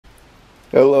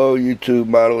Hello, YouTube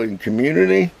modeling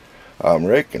community. I'm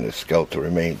Rick, and the Skelter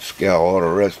Remains Scale Auto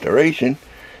Restoration.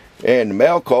 And the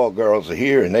mail call girls are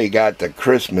here, and they got the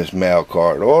Christmas mail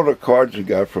card. All the cards we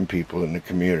got from people in the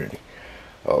community.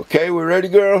 Okay, we ready,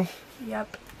 girls?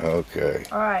 Yep. Okay.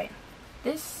 Alright.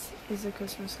 This is a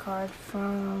Christmas card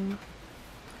from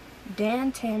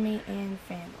Dan, Tammy, and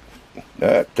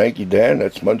family. Thank you, Dan.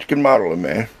 That's Munchkin Modeling,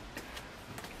 man.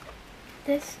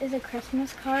 This is a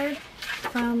Christmas card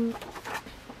from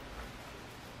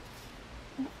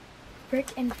Rick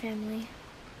and family.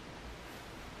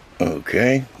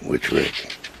 Okay, which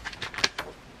Rick?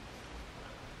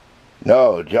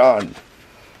 No, John,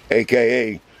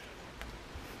 a.k.a.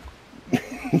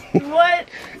 What?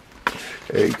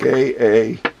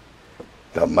 a.k.a.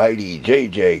 the mighty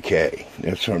JJK.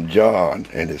 That's from John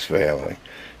and his family.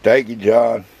 Thank you,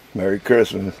 John. Merry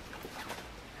Christmas.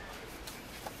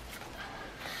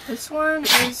 This one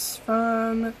is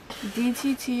from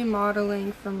DTT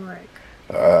Modeling from Rick.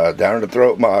 Down the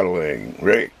throat modeling.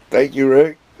 Rick. Thank you,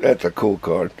 Rick. That's a cool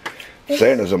card.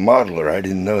 Santa's a modeler. I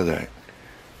didn't know that.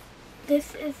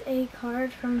 This is a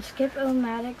card from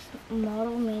Skip-O-Matic's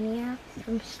Model Mania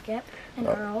from Skip and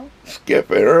Earl. Skip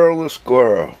and Earl the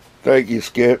Squirrel. Thank you,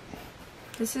 Skip.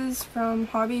 This is from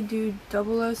Hobby Dude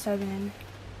 007,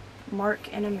 Mark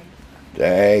and Amanda.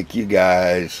 Thank you,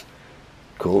 guys.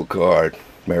 Cool card.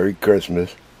 Merry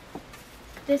Christmas.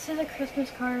 This is a Christmas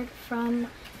card from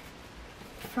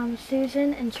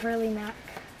Susan and Charlie Mack.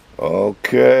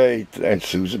 Okay, and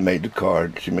Susan made the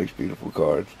card. She makes beautiful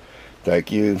cards.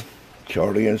 Thank you,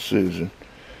 Charlie and Susan.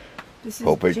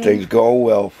 Hope everything's going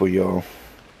well for y'all.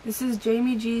 This is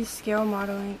Jamie G's Scale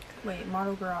Modeling,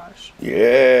 Model Garage.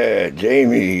 Yeah,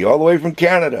 Jamie, all the way from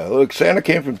Canada. Look, Santa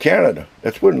came from Canada.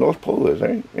 That's where North Pole is,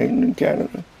 ain't in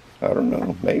Canada? I don't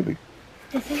know, maybe.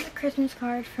 This is a Christmas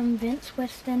card from Vince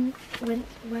Weston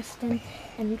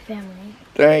and family.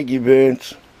 Thank you,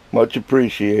 Vince. Much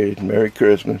appreciated. Merry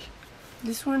Christmas.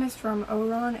 This one is from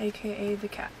Oron, aka the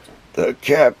Captain. The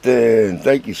Captain.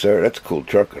 Thank you, sir. That's a cool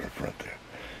truck on the front there.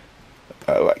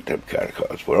 I like them kind of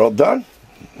cars. We're all done?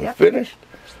 We're Yep. finished?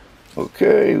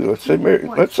 Okay, let's say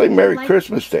Merry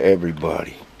Christmas to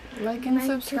everybody. Like and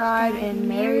subscribe, and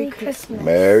Merry Christmas.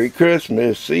 Merry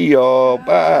Christmas. See y'all.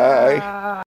 Bye.